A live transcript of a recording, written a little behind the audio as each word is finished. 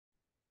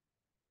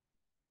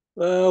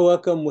Well,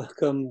 welcome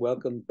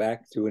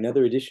back to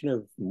another edition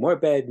of More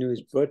Bad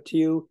News brought to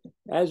you,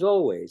 as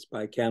always,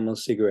 by Camel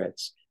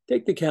Cigarettes.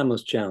 Take the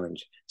Camels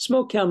Challenge.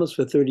 Smoke Camels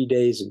for 30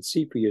 days and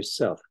see for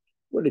yourself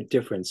what a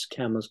difference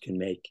Camels can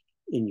make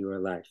in your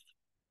life.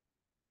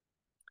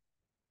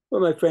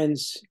 Well, my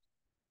friends,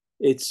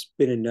 it's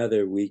been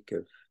another week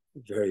of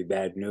very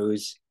bad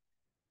news.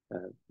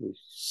 We've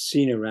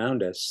seen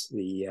around us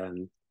the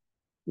you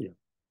know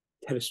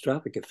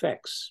catastrophic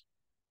effects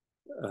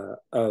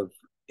of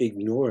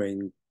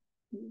ignoring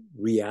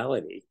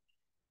reality.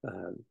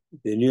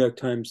 The New York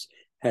Times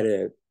had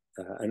an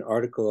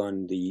article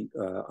on the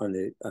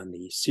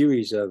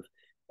series of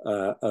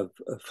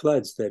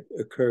floods that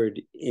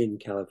occurred in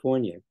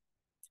California.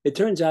 It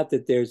turns out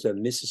that there's a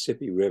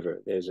Mississippi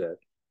River. It's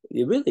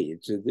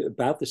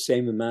about the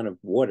same amount of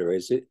water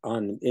as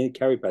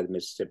carried by the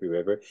Mississippi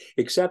River,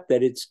 except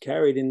that it's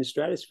carried in the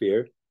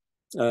stratosphere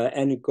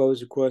and it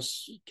goes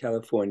across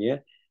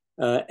California.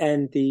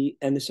 And the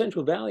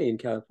Central Valley in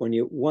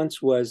California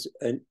once was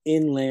an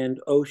inland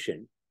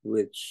ocean,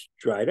 which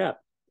dried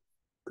up,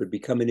 could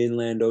become an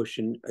inland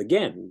ocean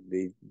again.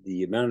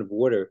 The amount of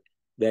water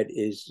that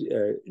is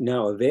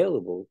now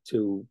available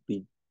to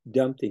be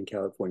dumped in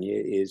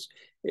California is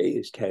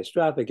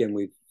catastrophic, and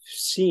we've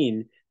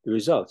seen the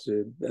results.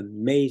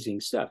 Amazing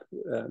stuff.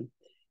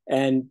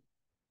 And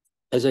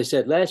as I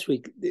said last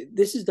week,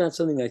 this is not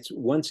something that's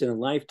once in a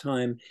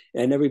lifetime,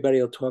 and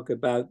everybody will talk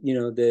about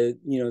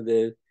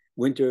the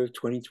winter of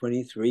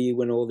 2023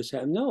 when all this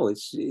happened. No,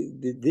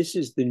 this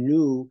is the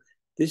new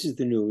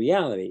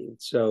reality.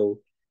 So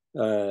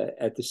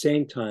at the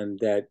same time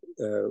that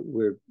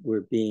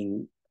we're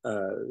being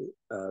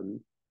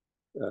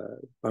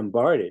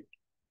bombarded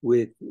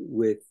with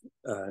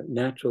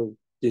natural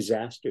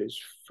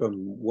disasters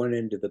from one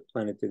end of the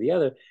planet to the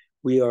other,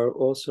 we are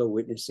also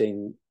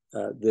witnessing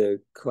the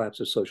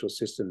collapse of social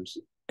systems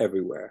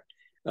everywhere,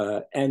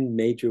 and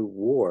major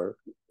war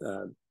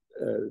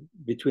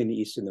between the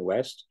East and the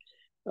West.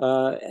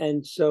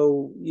 And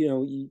so,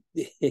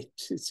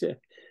 it's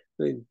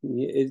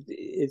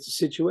a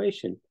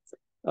situation.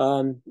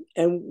 And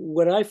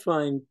what I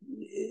find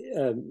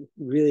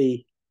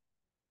really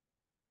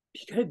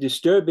kind of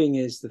disturbing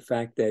is the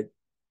fact that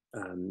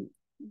um,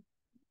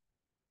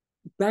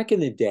 back in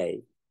the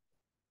day,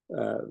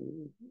 uh,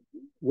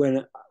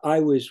 when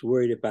I was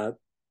worried about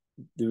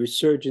the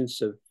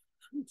resurgence of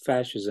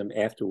fascism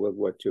after World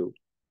War II,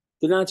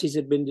 the Nazis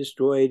had been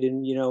destroyed,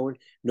 and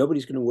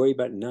nobody's going to worry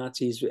about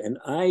Nazis. And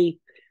I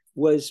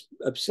was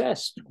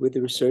obsessed with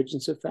the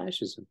resurgence of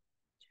fascism,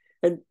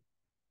 and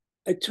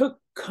I took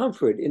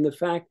comfort in the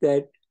fact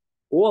that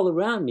all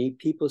around me,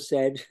 people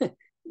said,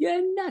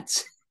 "You're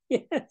nuts."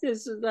 Yeah,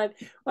 this is not.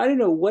 I don't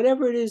know.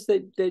 Whatever it is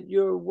that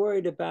you're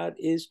worried about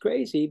is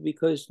crazy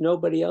because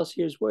nobody else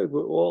here is worried.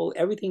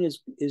 Everything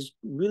is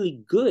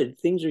really good.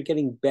 Things are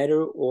getting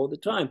better all the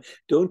time.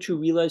 Don't you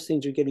realize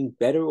things are getting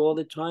better all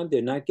the time?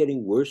 They're not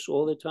getting worse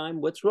all the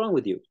time. What's wrong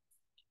with you?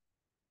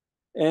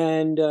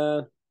 And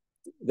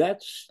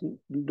that's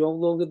no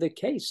longer the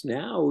case.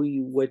 Now,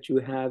 what you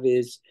have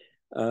is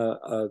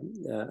a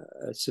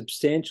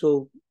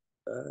substantial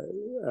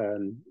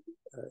um,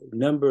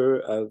 number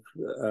of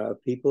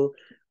people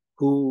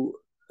who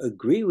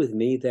agree with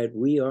me that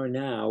we are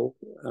now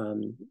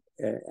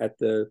at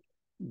the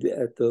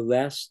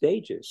last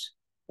stages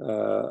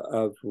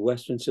of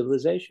Western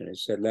civilization. I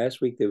said last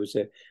week there was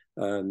a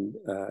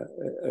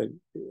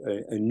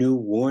new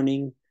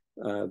warning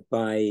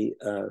by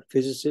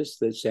physicists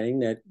that's saying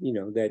that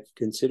that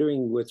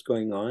considering what's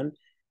going on,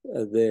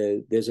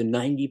 there's a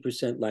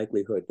 90%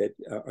 likelihood that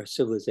our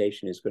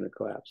civilization is going to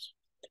collapse.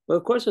 Well,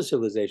 of course, our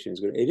civilization is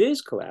going to. It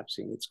is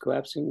collapsing. It's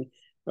collapsing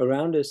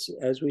around us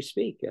as we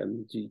speak.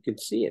 You can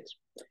see it,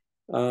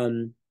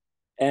 and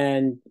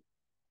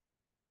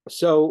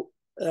so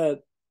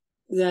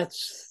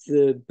that's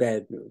the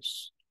bad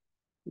news.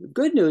 The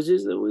good news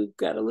is that we've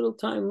got a little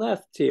time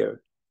left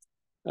here,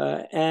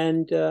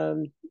 and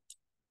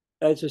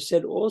as I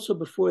said also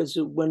before, is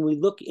that when we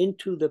look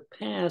into the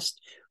past,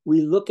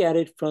 we look at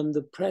it from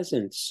the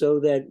present, so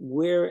that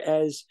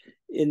whereas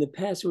in the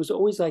past it was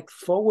always like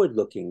forward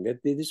looking,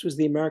 that this was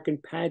the American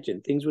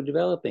pageant, things were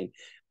developing.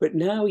 But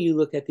now you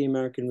look at the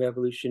American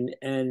Revolution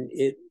and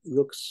it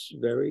looks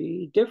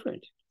very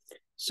different.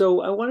 So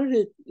I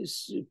wanted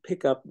to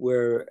pick up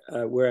where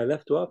I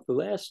left off the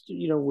last,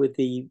 with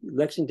the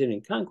Lexington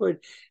and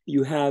Concord.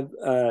 You have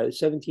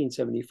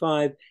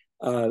 1775.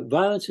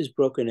 Violence has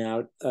broken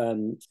out.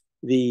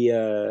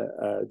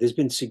 There's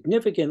been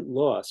significant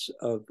loss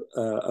of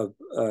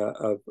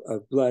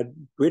blood.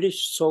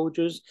 British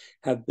soldiers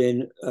have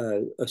been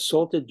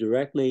assaulted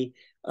directly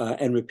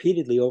and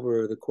repeatedly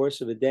over the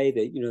course of a day.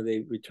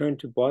 They returned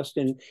to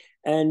Boston,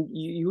 and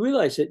you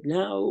realize that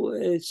now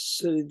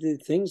the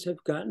things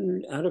have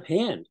gotten out of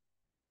hand.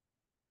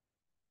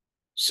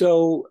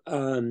 So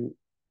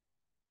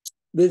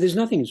there's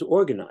nothing that's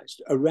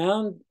organized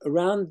around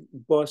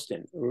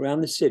Boston,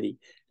 around the city.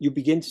 You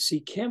begin to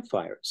see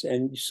campfires,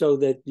 and so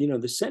that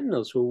the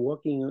sentinels who are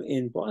walking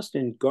in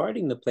Boston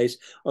guarding the place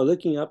are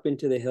looking up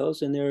into the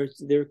hills, and there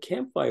are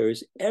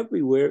campfires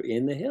everywhere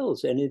in the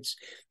hills, and it's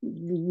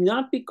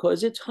not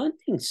because it's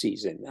hunting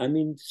season. I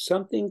mean,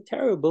 something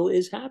terrible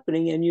is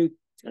happening, and you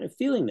kind of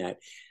feeling that.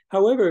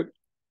 However,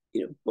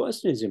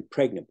 Boston is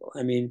impregnable.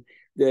 I mean,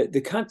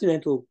 the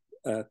Continental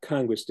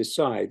Congress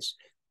decides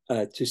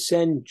to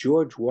send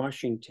George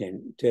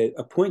Washington, to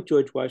appoint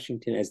George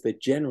Washington as the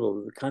general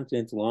of the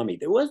Continental Army.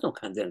 There was no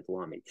Continental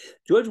Army.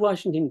 George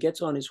Washington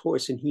gets on his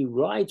horse and he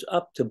rides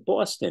up to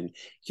Boston.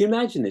 Can you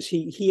imagine this?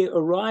 He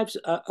arrives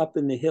up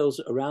in the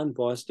hills around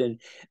Boston,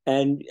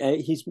 and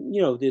he's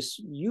this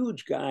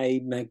huge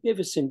guy,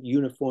 magnificent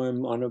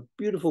uniform on a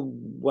beautiful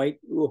white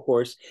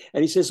horse,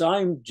 and he says,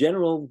 "I'm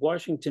General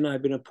Washington.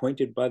 I've been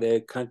appointed by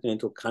the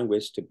Continental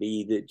Congress to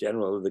be the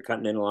general of the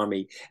Continental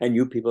Army, and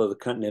you people of the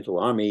Continental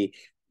Army,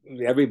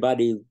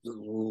 everybody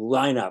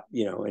line up,"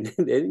 and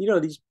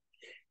these,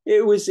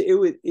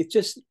 it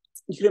just,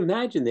 you can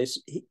imagine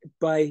this,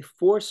 by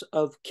force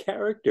of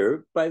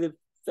character, by the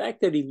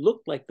fact that he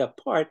looked like the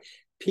part,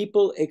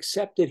 people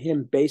accepted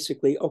him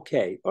basically.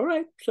 Okay, all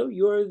right, so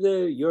you're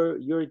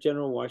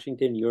General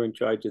Washington, you're in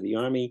charge of the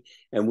army,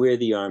 and we're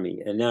the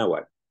army, and now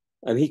what?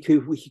 I mean,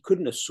 he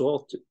couldn't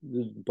assault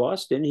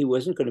Boston. He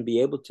wasn't going to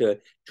be able to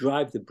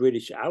drive the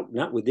British out,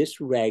 not with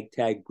this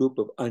ragtag group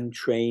of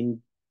untrained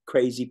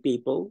crazy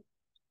people.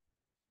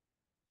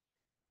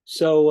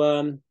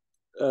 So,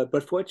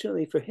 but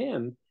fortunately for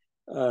him,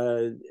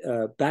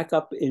 back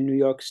up in New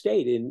York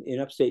State, in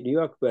upstate New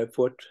York, at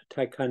Fort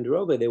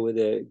Ticonderoga, there were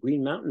the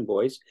Green Mountain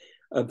Boys,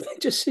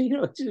 just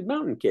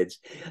mountain kids,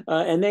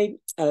 and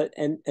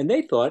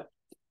they thought,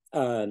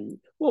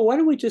 well, why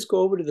don't we just go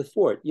over to the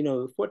fort?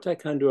 Fort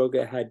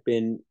Ticonderoga had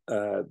been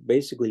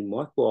basically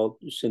mothballed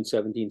since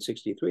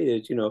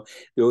 1763.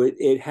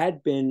 It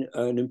had been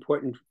an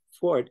important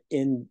fort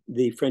in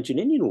the French and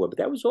Indian War, but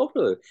that was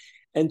over.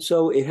 And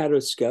so it had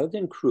a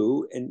skeleton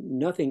crew, and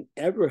nothing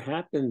ever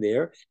happened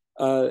there.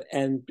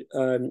 And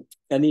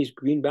these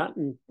Green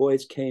Mountain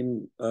Boys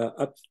came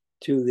up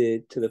to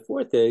the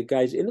fort. The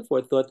guys in the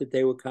fort thought that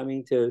they were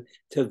coming to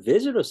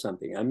visit or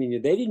something. I mean,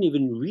 they didn't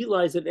even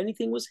realize that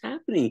anything was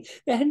happening.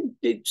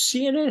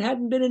 CNN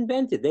hadn't been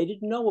invented. They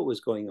didn't know what was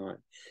going on.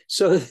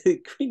 So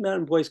the Green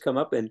Mountain Boys come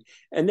up, and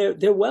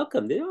they're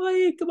welcome. Oh,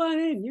 hey, come on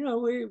in.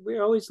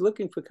 We're always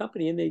looking for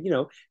company. And they,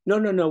 no,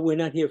 we're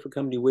not here for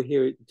company. We're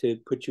here to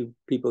put you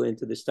people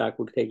into the stock.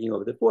 We're taking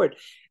over the fort.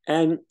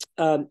 And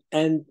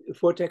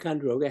Fort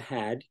Ticonderoga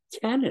had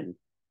cannon.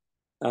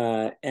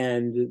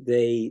 And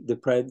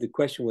the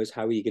question was,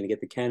 how are you going to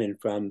get the cannon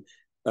from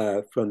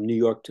New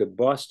York to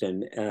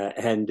Boston?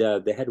 And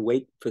they had to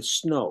wait for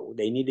snow.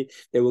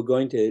 They were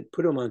going to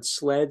put them on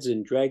sleds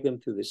and drag them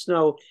through the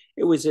snow.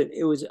 It was an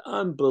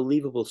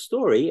unbelievable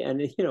story, and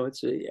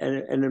it's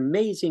an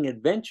amazing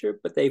adventure.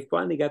 But they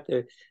finally got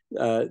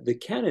the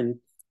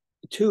cannon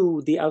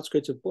to the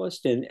outskirts of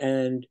Boston,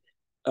 and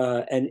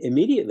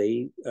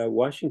immediately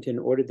Washington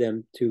ordered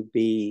them to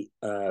be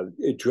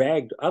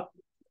dragged up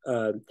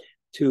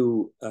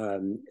to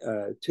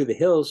the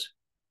hills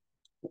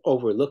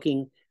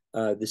overlooking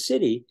the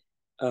city.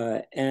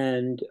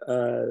 And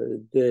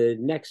the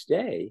next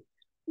day,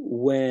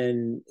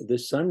 when the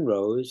sun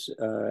rose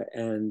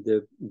and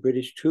the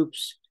British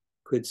troops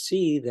could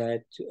see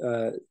that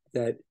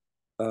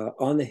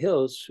on the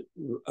hills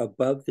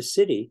above the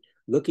city,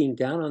 looking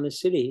down on the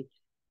city,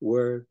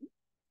 were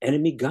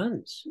enemy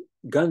guns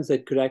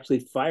that could actually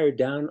fire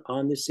down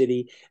on the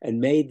city and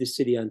made the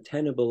city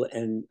untenable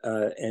and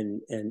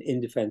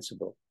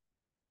indefensible.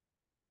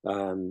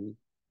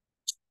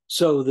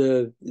 So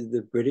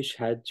the British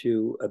had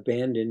to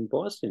abandon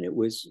Boston. It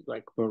was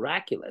like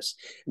miraculous.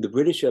 The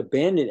British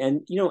abandoned,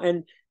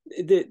 and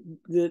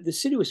the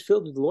city was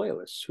filled with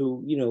loyalists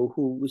who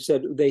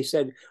said,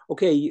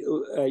 okay,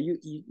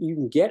 you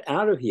can get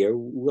out of here.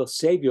 We'll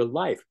save your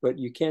life, but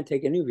you can't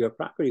take any of your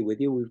property with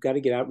you. We've got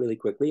to get out really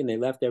quickly. And they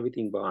left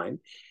everything behind.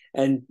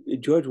 And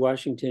George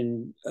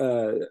Washington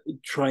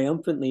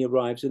triumphantly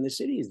arrives in the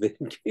cities. This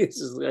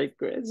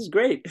is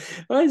great.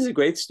 Well, this is a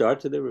great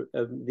start to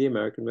the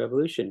American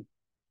Revolution.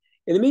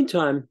 In the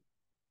meantime,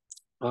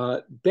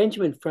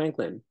 Benjamin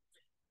Franklin,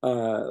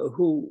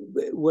 who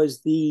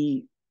was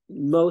the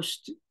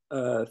most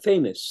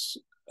famous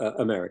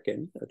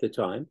American at the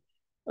time,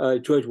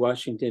 George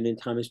Washington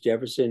and Thomas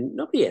Jefferson,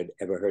 nobody had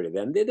ever heard of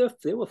them. They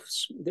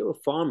were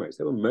farmers,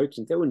 they were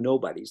merchants, they were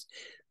nobodies.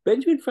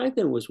 Benjamin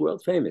Franklin was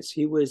world famous.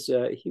 He was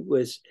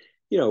the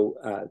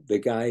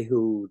guy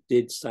who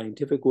did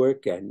scientific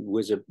work and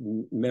was a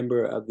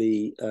member of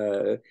the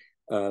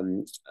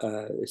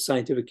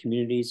scientific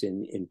communities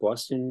in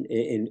Boston,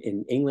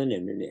 in England,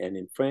 and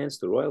in France,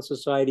 the Royal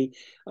Society.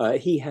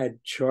 He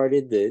had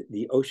charted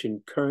the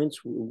ocean currents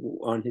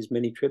on his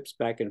many trips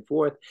back and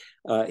forth.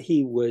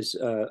 He was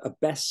a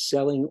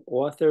best-selling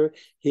author.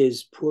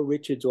 His Poor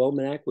Richard's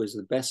Almanac was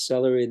the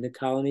bestseller in the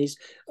colonies.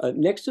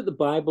 Next to the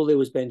Bible, there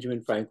was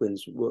Benjamin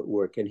Franklin's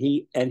work, and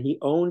he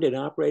owned and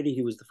operated.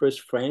 He was the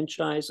first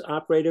franchise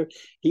operator.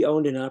 He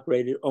owned and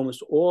operated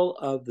almost all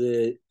of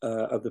the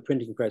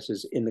printing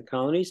presses in the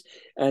colonies,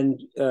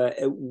 and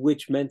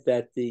which meant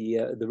that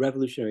the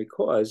revolutionary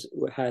cause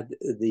had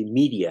the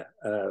media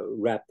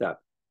wrapped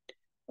up,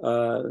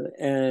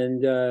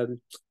 and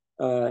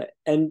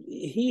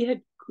he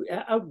had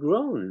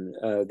outgrown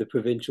the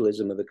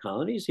provincialism of the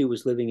colonies. He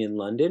was living in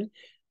London,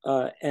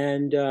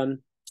 and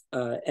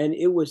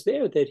it was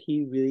there that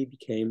he really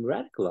became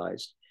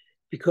radicalized,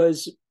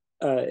 because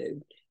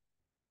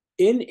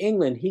in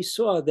England he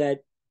saw that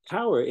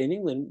power in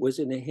England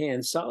was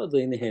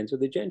solidly in the hands of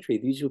the gentry.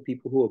 These were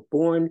people who were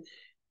born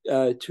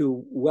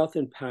to wealth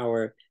and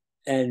power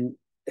and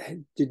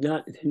did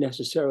not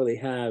necessarily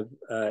have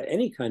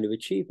any kind of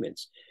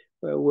achievements.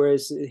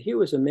 Whereas here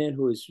was a man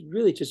who was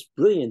really just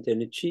brilliant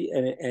and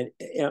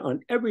on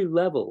every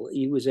level.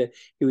 He was a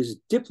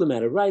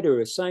diplomat, a writer,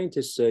 a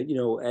scientist,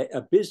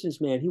 a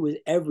businessman. He was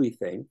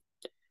everything,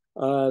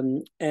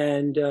 and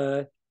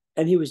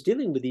he was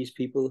dealing with these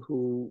people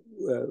who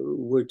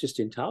were just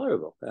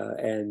intolerable,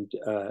 and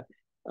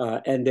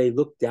they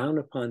looked down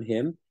upon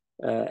him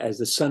as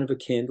the son of a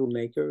candle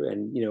maker,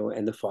 and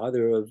the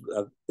father of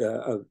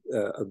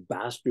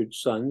bastard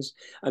sons.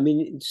 I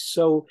mean,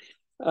 so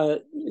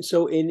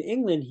in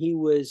England he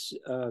was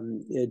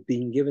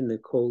being given the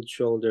cold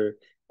shoulder,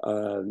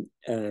 and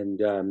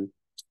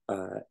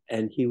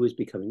he was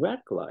becoming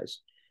radicalized.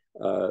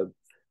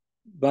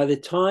 By the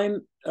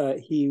time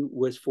he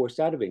was forced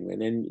out of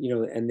England, and he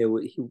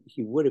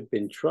would have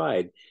been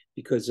tried,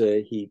 because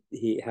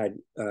he had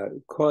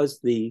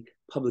caused the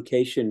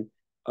publication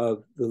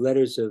of the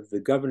letters of the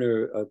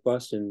governor of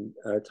Boston,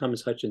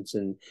 Thomas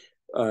Hutchinson,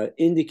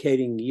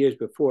 indicating years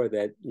before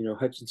that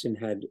Hutchinson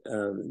had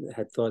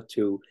thought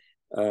to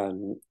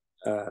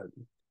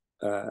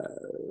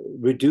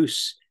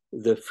reduce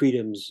the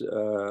freedoms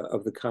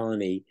of the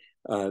colony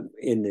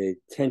in the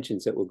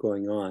tensions that were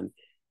going on.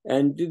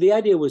 And the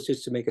idea was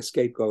just to make a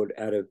scapegoat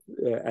out of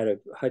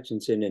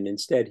Hutchinson, and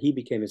instead he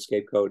became a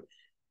scapegoat.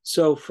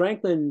 So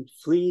Franklin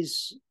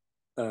flees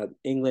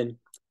England,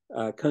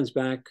 comes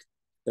back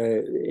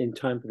in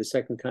time for the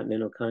Second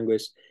Continental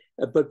Congress.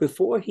 But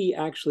before he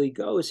actually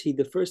goes,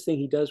 the first thing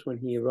he does when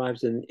he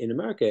arrives in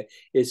America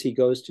is he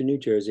goes to New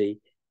Jersey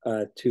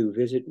to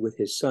visit with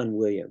his son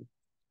William.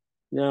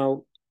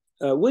 Now,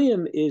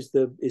 William is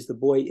the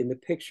boy in the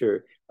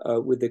picture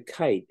with the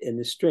kite and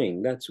the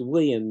string. That's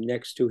William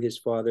next to his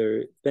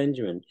father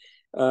Benjamin.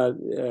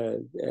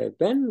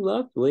 Ben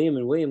loved William,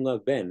 and William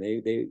loved Ben.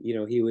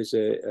 He was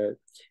a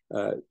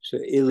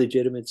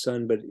illegitimate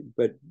son,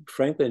 but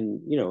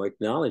Franklin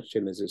acknowledged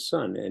him as his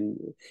son,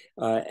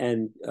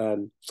 and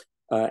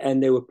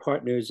they were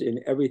partners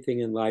in everything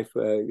in life.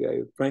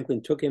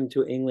 Franklin took him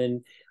to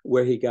England,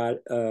 where he got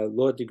a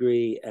law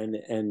degree,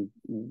 and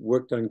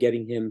worked on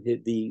getting him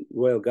the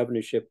royal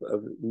governorship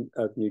of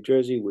New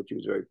Jersey, which he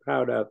was very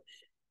proud of.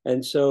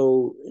 And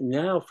so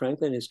now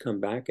Franklin has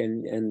come back,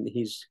 and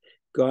he's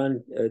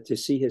gone to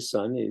see his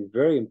son. It's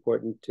very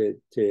important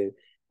to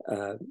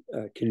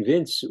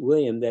convince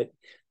William that,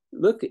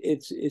 look,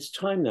 it's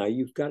time now.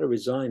 You've got to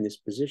resign this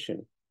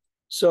position.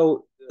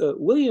 So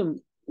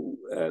William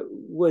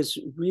was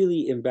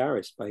really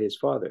embarrassed by his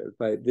father,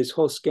 by this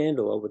whole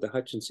scandal over the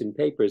Hutchinson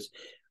papers.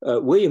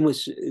 William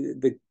was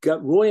the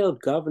royal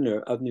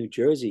governor of New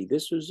Jersey.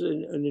 This was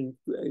an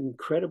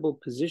incredible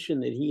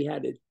position that he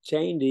had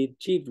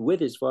achieved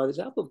with his father's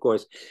help, of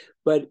course.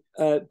 But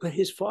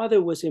his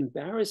father was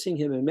embarrassing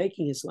him and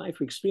making his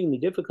life extremely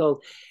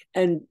difficult.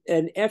 And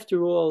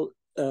after all,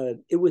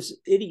 it was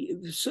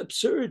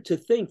absurd to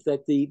think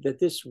that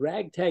this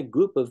ragtag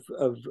group of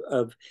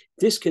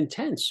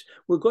discontents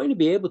were going to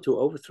be able to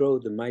overthrow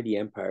the mighty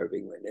empire of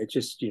England. It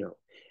just,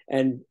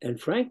 and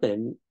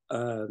Franklin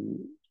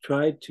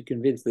tried to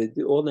convince that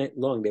all night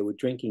long they were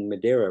drinking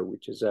Madeira,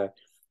 which is a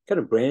kind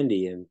of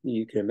brandy, and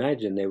you can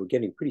imagine they were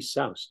getting pretty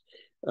soused.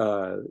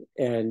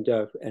 And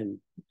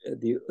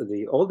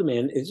the older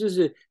man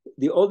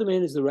the older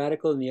man is the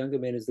radical, and the younger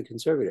man is the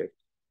conservative.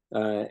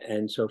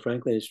 And so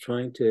Franklin is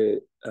trying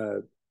to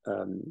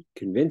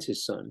convince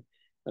his son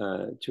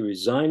to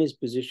resign his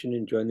position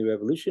and join the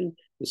revolution.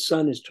 The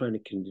son is trying to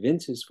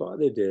convince his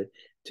father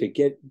to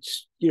get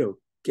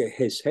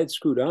his head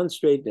screwed on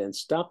straight and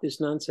stop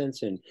this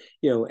nonsense, and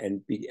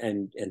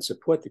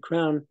support the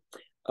crown.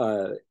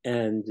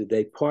 And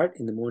they part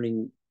in the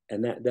morning,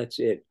 and that's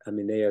it. I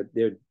mean,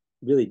 they're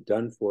really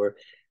done for.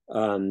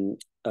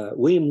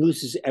 William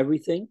loses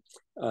everything.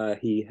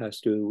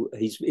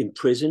 He's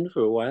imprisoned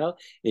for a while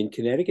in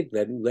Connecticut.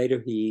 Then later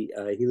he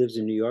lives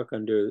in New York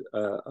under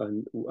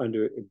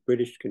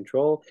British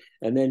control,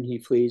 and then he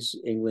flees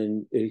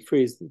England. He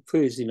flees the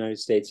United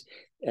States,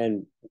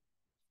 and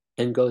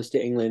and goes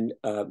to England.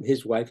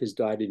 His wife has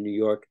died in New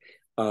York.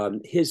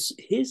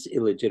 His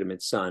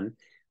illegitimate son,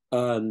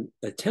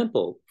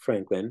 Temple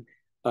Franklin,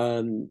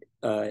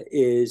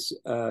 is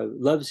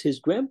loves his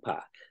grandpa.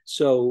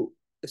 So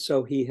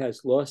he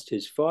has lost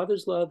his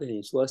father's love and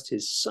he's lost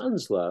his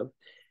son's love.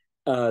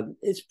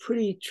 It's a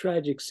pretty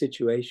tragic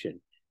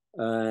situation,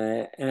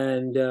 uh,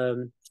 and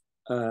um,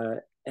 uh,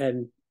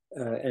 and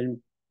and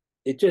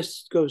it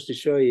just goes to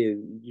show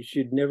you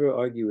should never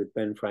argue with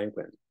Ben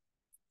Franklin.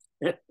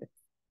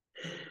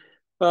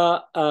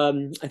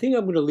 I think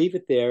I'm going to leave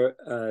it there.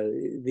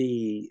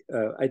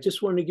 I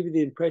just want to give you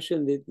the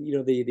impression that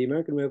the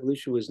American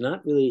Revolution was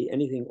not really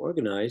anything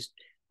organized.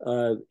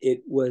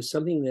 It was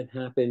something that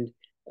happened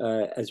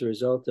as a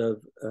result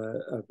of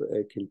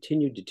a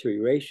continued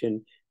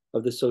deterioration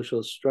of the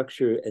social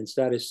structure and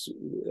status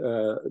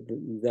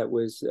that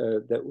was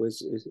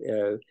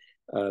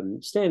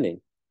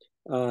standing.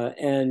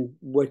 And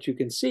what you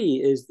can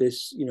see is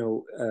this,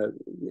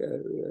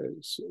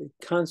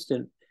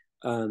 constant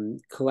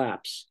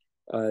collapse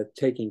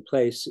taking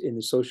place in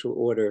the social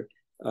order,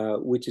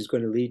 which is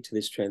going to lead to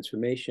this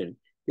transformation.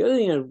 The other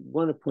thing I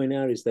want to point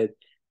out is that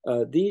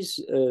these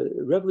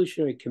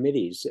revolutionary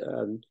committees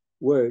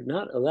were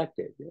not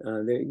elected.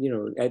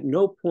 At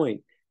no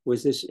point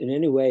was this in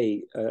any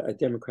way a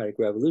democratic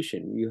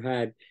revolution. You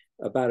had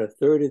about a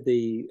third of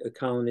the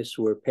colonists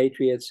who were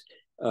patriots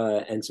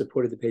and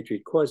supported the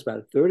patriot cause. About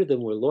a third of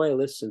them were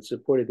loyalists and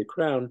supported the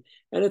crown,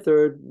 and a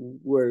third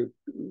were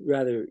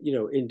rather,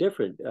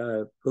 indifferent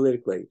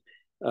politically.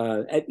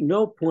 At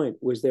no point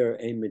was there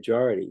a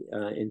majority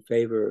in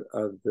favor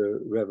of the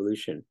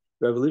revolution.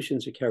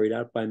 Revolutions are carried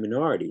out by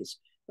minorities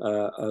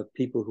of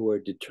people who are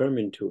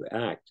determined to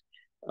act,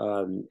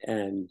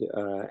 and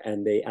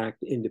they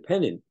act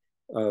independent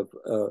of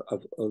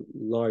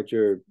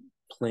larger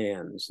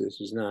plans.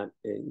 This is not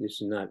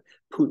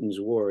Putin's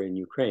war in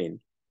Ukraine.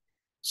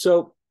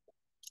 So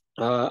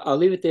I'll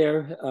leave it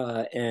there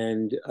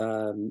and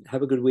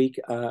have a good week.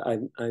 I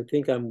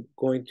think I'm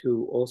going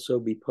to also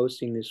be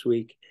posting this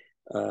week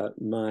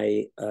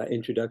my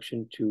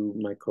introduction to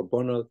my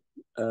Carbono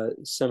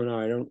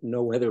seminar. I don't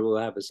know whether we'll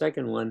have a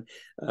second one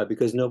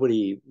because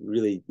nobody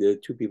really, the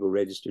two people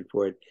registered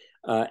for it,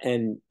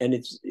 and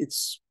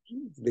it's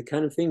the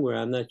kind of thing where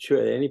I'm not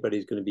sure that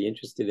anybody's going to be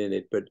interested in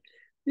it, but.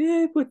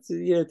 Yeah, but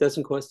it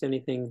doesn't cost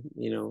anything,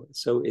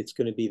 so it's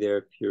going to be there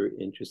if you're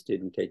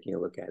interested in taking a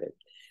look at it.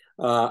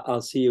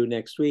 I'll see you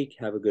next week.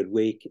 Have a good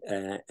week,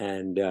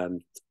 and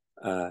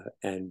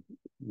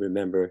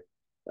remember,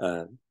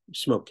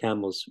 smoke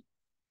camels.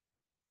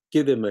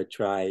 Give them a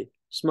try.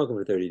 Smoke them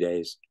for 30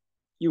 days.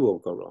 You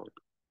won't go wrong.